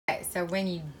So when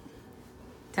you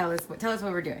tell us what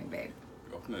we're doing, babe.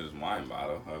 Opening this wine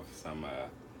bottle of some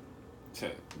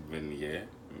vinegar.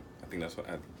 I think that's what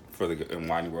for the in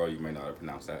wine world you may not have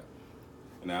pronounced that.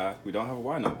 Now we don't have a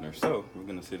wine opener, so we're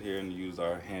gonna sit here and use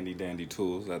our handy dandy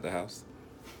tools at the house,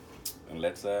 and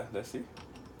let's see. Let's do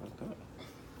it.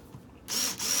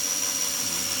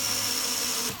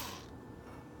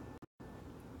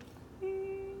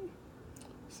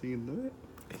 See you do it.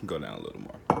 It can go down a little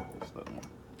more. Just a little more.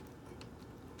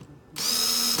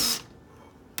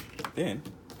 Then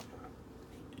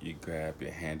you grab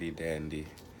your handy dandy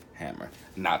hammer,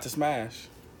 not to smash.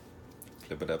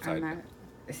 Flip it upside down.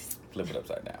 Flip it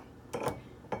upside down.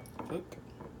 Look.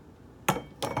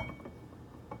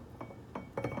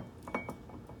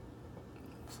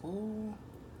 Ooh.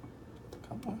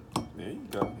 Come on. There you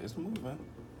go. It's moving.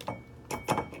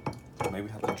 Maybe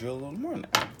have to drill a little more now.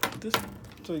 This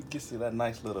so it gets you that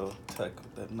nice little tuck.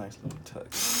 That nice little tuck.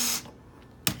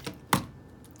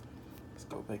 Let's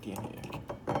go back in here.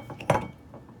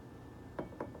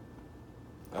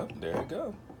 Oh, there we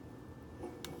go.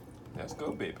 Let's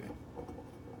go, baby.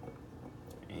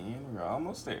 And we're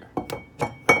almost there.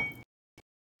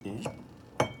 Yeah.